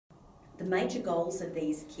The major goals of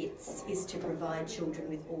these kits is to provide children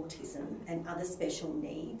with autism and other special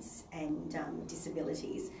needs and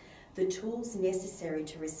disabilities the tools necessary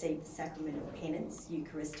to receive the sacrament of penance,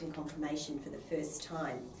 Eucharist and confirmation for the first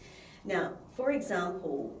time. Now, for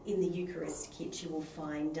example, in the Eucharist kit you will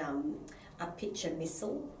find a picture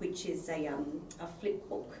missal, which is a flip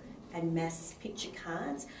book, and mass picture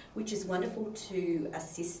cards, which is wonderful to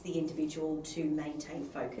assist the individual to maintain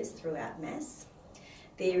focus throughout Mass.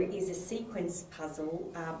 There is a sequence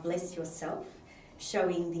puzzle, Bless Yourself,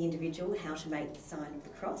 showing the individual how to make the sign of the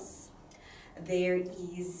cross. There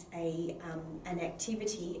is an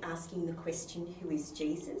activity asking the question, who is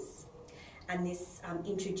Jesus? And this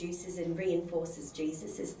introduces and reinforces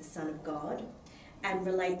Jesus as the Son of God, and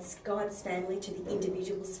relates God's family to the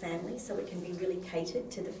individual's family, so it can be really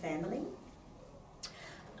catered to the family.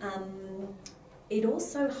 It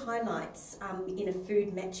also highlights in a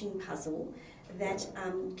food matching puzzle that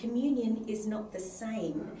communion is not the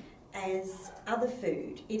same as other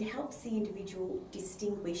food. It helps the individual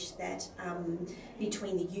distinguish that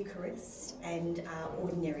between the Eucharist and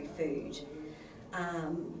ordinary food.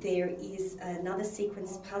 There is another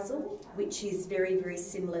sequence puzzle which is very, very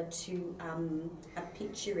similar to a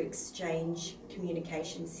picture exchange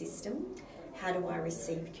communication system. How do I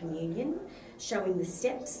receive communion? Showing the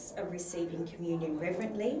steps of receiving communion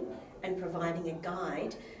reverently and providing a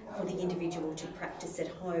guide for the individual to practice at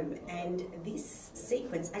home. And this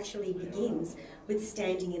sequence actually begins with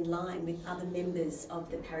standing in line with other members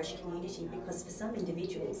of the parish community, because for some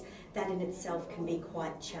individuals that in itself can be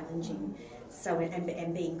quite challenging, so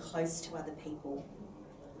and being close to other people.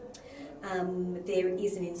 There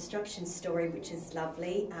is an instruction story which is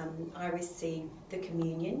lovely. I received the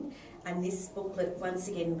communion, and this booklet once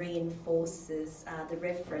again reinforces the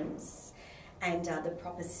reference and the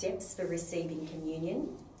proper steps for receiving communion.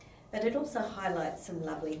 But it also highlights some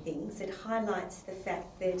lovely things. It highlights the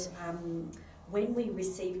fact that when we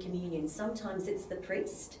receive communion, sometimes it's the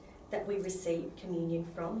priest that we receive communion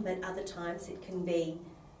from, but other times it can be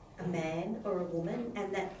a man or a woman,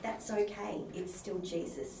 and that's okay. It's still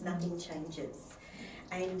Jesus, nothing changes.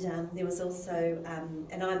 And there was also,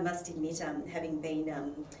 and I must admit, having been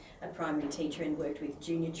a primary teacher and worked with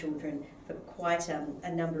junior children for quite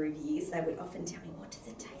a number of years, they would often tell me, what does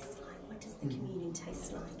it taste like? What does the communion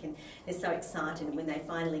taste like? And they're so excited when they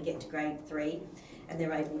finally get to grade 3 and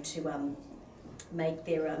they're able to make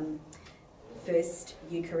their first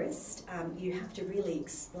Eucharist. You have to really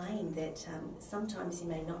explain that sometimes you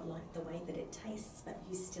may not like the way that it tastes, but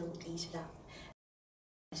you still eat it up.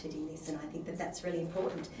 In this, and I think that that's really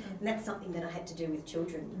important, and that's something that I had to do with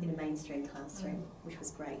children in a mainstream classroom, which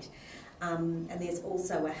was great. And there's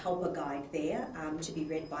also a helper guide there to be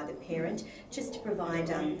read by the parent, just to provide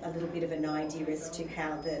a little bit of an idea as to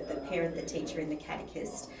how the parent, the teacher and the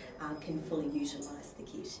catechist can fully utilise the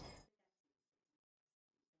kit.